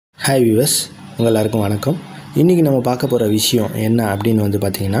Hi viewers, எல்லாருக்கும் வணக்கம். இன்றைக்கி நம்ம பார்க்க போகிற விஷயம் என்ன அப்படின்னு வந்து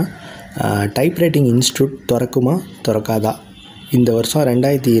பார்த்திங்கன்னா, டைப்ரைட்டிங் இன்ஸ்டியூட் திறக்குமா திறக்காதா, இந்த வருஷம்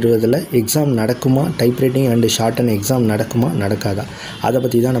 2020 எக்ஸாம் நடக்குமா, டைப்ரைட்டிங் அண்டு ஷார்ட்ஹேண்ட் எக்ஸாம் நடக்குமா நடக்காதா, அதை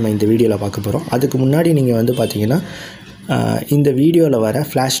பற்றி தான் நம்ம இந்த வீடியோவில் பார்க்க போகிறோம். அதுக்கு முன்னாடி நீங்கள் வந்து பார்த்திங்கன்னா இந்த வீடியோவில் வர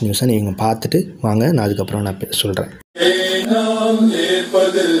ஃப்ளாஷ் நியூஸை நீங்கள் பார்த்துட்டு வாங்க, நான் அதுக்கப்புறம் நான் சொல்கிறேன்.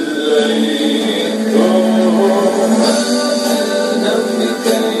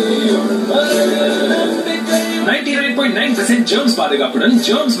 germs பாதுகாப்புடன்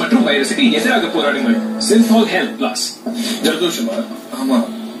germs மற்றும் வைரஸுக்கு எதிராக போராடுங்கள். Synthol Health Plus. ஜலதோஷமா? ஆமா.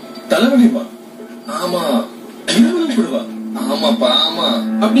 தலைவலிமா? ஆமா. இருமலும் கூடவா? ஆமாப்பா, ஆமா.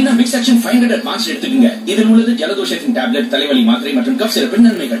 அப்படின்னா மிக்ஸ் ஆக்ஷன் 500 அட்வான்ஸ் எடுத்துக்கங்க. இதில் உள்ளது ஜலதோஷத்தின் டேப்லெட், தலைவலி மாத்திரை மற்றும் கஃப் சிரப்பின்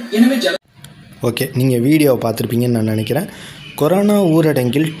நன்மைகள். எனவே ஓகே, நீங்கள் வீடியோவை பார்த்துருப்பீங்கன்னு நான் நினைக்கிறேன். கொரோனா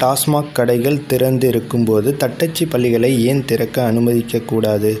ஊரடங்கில் டாஸ்மாக் கடைகள் திறந்து இருக்கும்போது தட்டச்சு பள்ளிகளை ஏன் திறக்க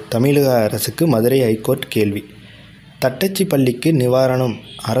அனுமதிக்கக்கூடாது? தமிழக அரசுக்கு மதுரை ஹைகோர்ட் கேள்வி. தட்டச்சு பள்ளிக்கு நிவாரணம்,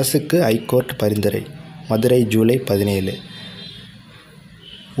 அரசுக்கு ஹைகோர்ட் பரிந்துரை. மதுரை ஜூலை 17.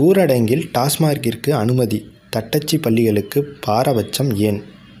 ஊரடங்கில் டாஸ்மாகிற்கு அனுமதி, தட்டச்சு பள்ளிகளுக்கு பாரபட்சம் ஏன்?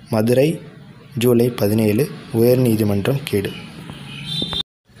 மதுரை ஜூலை 17 உயர்நீதிமன்றம் கேடு.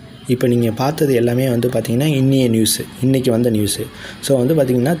 இப்போ நீங்கள் பார்த்தது எல்லாமே வந்து பார்த்திங்கன்னா இன்றைக்கி வந்த நியூஸு. ஸோ வந்து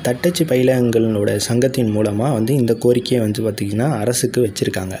பார்த்திங்கன்னா தட்டச்சு பயிலகங்களோட சங்கத்தின் மூலமாக வந்து இந்த கோரிக்கையை வந்து பார்த்திங்கன்னா அரசுக்கு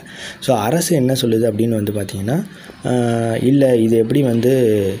வச்சுருக்காங்க. ஸோ அரசு என்ன சொல்லுது அப்படின்னு வந்து பார்த்திங்கன்னா, இல்லை இது எப்படி வந்து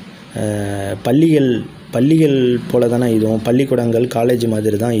பள்ளிகள் போல தானே இதுவும், பள்ளிக்கூடங்கள் காலேஜ்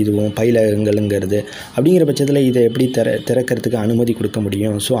மாதிரி தான் இதுவும் பயிலகங்கள்ங்கிறது. அப்படிங்கிற பட்சத்தில் இதை எப்படி திறக்கிறதுக்கு அனுமதி கொடுக்க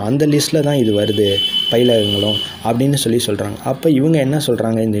முடியும்? ஸோ அந்த லிஸ்ட்டில் தான் இது வருது பயிலகங்களும் அப்படின்னு சொல்கிறாங்க. அப்போ இவங்க என்ன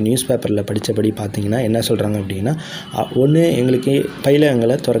சொல்கிறாங்க, இந்த நியூஸ் பேப்பரில் படித்தபடி பார்த்திங்கன்னா என்ன சொல்கிறாங்க அப்படின்னா, ஒன்று எங்களுக்கு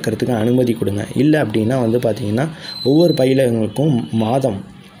பயிலகங்களை திறக்கிறதுக்கு அனுமதி கொடுங்க, இல்லை அப்படின்னா வந்து பார்த்திங்கன்னா ஒவ்வொரு பயிலகங்களுக்கும் மாதம்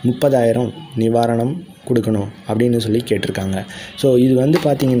 30,000 நிவாரணம் கொடுக்கணும் அப்படின்னு சொல்லி கேட்டிருக்காங்க. ஸோ இது வந்து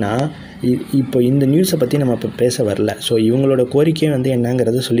பார்த்திங்கன்னா இப்போ இந்த நியூஸை பற்றி நம்ம இப்போ பேச வரல. ஸோ இவங்களோட கோரிக்கையை வந்து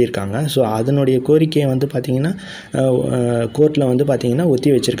என்னங்கிறத சொல்லியிருக்காங்க. ஸோ அதனுடைய கோரிக்கையை வந்து பார்த்திங்கன்னா கோர்ட்டில் வந்து பார்த்திங்கன்னா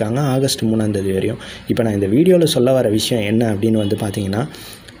ஒத்தி வச்சுருக்காங்க ஆகஸ்ட் 3 வரையும். இப்போ நான் இந்த வீடியோவில் சொல்ல வர விஷயம் என்ன அப்படின்னு வந்து பார்த்திங்கன்னா,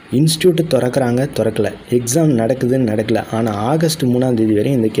 இன்ஸ்டியூட்டு திறக்கலை, எக்ஸாம் நடக்கலை, ஆனால் ஆகஸ்ட் 3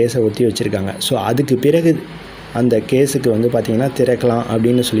 வரையும் இந்த கேஸை ஒத்தி வச்சுருக்காங்க. ஸோ அதுக்கு பிறகு அந்த கேஸுக்கு வந்து பார்த்திங்கன்னா திறக்கலாம்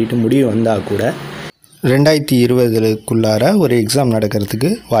அப்படின்னு சொல்லிட்டு முடிவு வந்தால் கூட 2020 ஒரு எக்ஸாம் நடக்கிறதுக்கு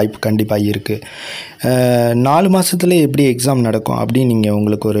வாய்ப்பு கண்டிப்பாக இருக்குது. 4 மாதத்தில் எப்படி எக்ஸாம் நடக்கும் அப்படின்னு நீங்கள்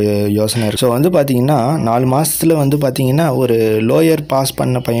உங்களுக்கு ஒரு யோசனை இருக்குது. ஸோ வந்து பார்த்திங்கன்னா 4 மாதத்தில் வந்து பார்த்திங்கன்னா ஒரு லோயர் பாஸ்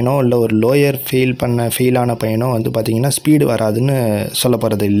பண்ண பையனோ இல்லை ஒரு லோயர் ஃபெயிலான பையனோ வந்து பார்த்திங்கன்னா ஸ்பீடு வராதுன்னு சொல்ல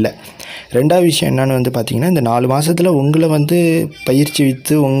போகிறது இல்லை. ரெண்டாவது விஷயம் என்னென்னு வந்து பார்த்திங்கன்னா, இந்த 4 மாதத்தில் உங்களை வந்து பயிற்சி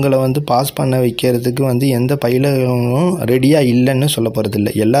விற்று உங்களை வந்து பாஸ் பண்ண வைக்கிறதுக்கு வந்து எந்த பயிலகமும் ரெடியாக இல்லைன்னு சொல்ல போகிறது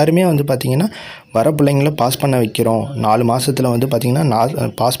இல்லை. எல்லாருமே வந்து பார்த்திங்கன்னா வர பிள்ளைங்களை பாஸ் பண்ண வைக்கிறோம், 4 மாதத்தில் வந்து பார்த்திங்கன்னா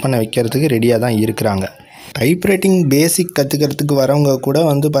பாஸ் பண்ண வைக்கிறதுக்கு ரெடியாக தான் இருக்கிறாங்க. டைப்ரைட்டிங் பேசிக் கற்றுக்கிறதுக்கு வரவங்க கூட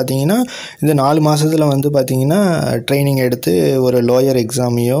வந்து பார்த்திங்கன்னா இந்த 4 மாதத்தில் வந்து பார்த்திங்கன்னா ட்ரைனிங் எடுத்து ஒரு லோயர்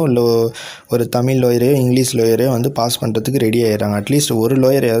எக்ஸாமையோ இல்லை ஒரு தமிழ் லோயரையோ இங்கிலீஷ் லோயரையோ வந்து பாஸ் பண்ணுறதுக்கு ரெடி ஆகிடுறாங்க. அட்லீஸ்ட் ஒரு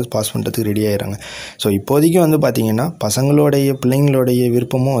லோயரையாவது பாஸ் பண்ணுறதுக்கு ரெடி ஆகிடுறாங்க. ஸோ இப்போதைக்கு வந்து பார்த்திங்கன்னா பிள்ளைங்களுடைய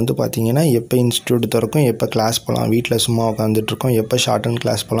விருப்பமும் வந்து பார்த்திங்கன்னா எப்போ இன்ஸ்டியூட் திறக்கும், எப்போ கிளாஸ் போகலாம், வீட்டில் சும்மா உட்காந்துட்ருக்கோம், எப்போ ஷார்ட்ஹேண்ட்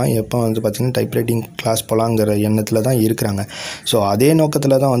கிளாஸ் போகலாம், எப்போ வந்து பார்த்திங்கன்னா டைப்ரைட்டிங் கிளாஸ் போகலாங்கிற எண்ணத்தில் தான் இருக்கிறாங்க. ஸோ அதே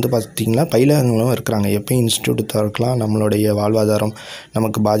நோக்கத்தில் தான் வந்து பார்த்திங்கன்னா பயிலகங்களும் இருக்கிறாங்க. எப்போ இன்ஸ்டியூட் திறக்கலாம், நம்மளுடைய வாழ்வாதாரம்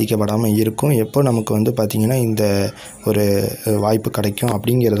நமக்கு பாதிக்கப்படாமல் இருக்கும், எப்போ நமக்கு வந்து பார்த்திங்கன்னா இந்த ஒரு வாய்ப்பு கிடைக்கும்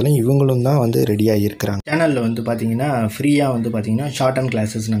அப்படிங்கிறதுல இவங்களும் தான் வந்து ரெடியாக இருக்கிறாங்க. சேனலில் வந்து பார்த்திங்கன்னா ஃப்ரீயாக வந்து பார்த்திங்கன்னா ஷார்ட் ஹேண்ட்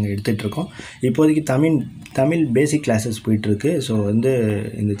கிளாஸஸ் நாங்கள் எடுத்துகிட்ருக்கோம். இப்போதைக்கு தமிழ் பேசிக் கிளாஸஸ் போயிட்டுருக்கு. ஸோ வந்து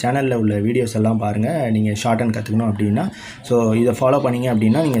இந்த சேனலில் உள்ள வீடியோஸ் எல்லாம் பாருங்கள். நீங்கள் ஷார்ட் ஹேண்ட் கற்றுக்கணும் அப்படின்னா ஸோ இதை ஃபாலோ பண்ணிங்க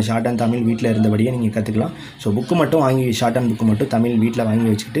அப்படின்னா நீங்கள் ஷார்ட் ஹேண்ட் தமிழ் வீட்டில் இருந்தபடியே நீங்கள் கற்றுக்கலாம். ஸோ புக்கு மட்டும் வாங்கி ஷார்ட் ஹேண்ட் புக்கு மட்டும் தமிழ் வீட்டில் வாங்கி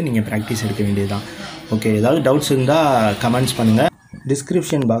வச்சுக்கிட்டு நீங்கள் ப்ராக்டிஸ் எடுக்க வேண்டியது தான். ஓகே, ஏதாவது டவுட்ஸ் இருந்தால் கமெண்ட்ஸ் பண்ணுங்கள்.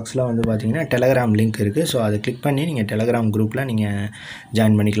 டிஸ்கிரிப்ஷன் பாக்ஸில் வந்து பார்த்திங்கன்னா டெலகிராம் லிங்க் இருக்குது. ஸோ அதை கிளிக் பண்ணி நீங்கள் டெலகிராம் குரூப்பில் நீங்கள்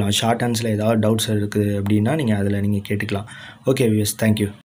ஜாயின் பண்ணிக்கலாம். ஷார்ட் ஹேண்ட்ஸில் ஏதாவது டவுட்ஸ் இருக்குது அப்படின்னா நீங்கள் அதில் நீங்கள் கேட்டுக்கலாம். Okay views, thank you.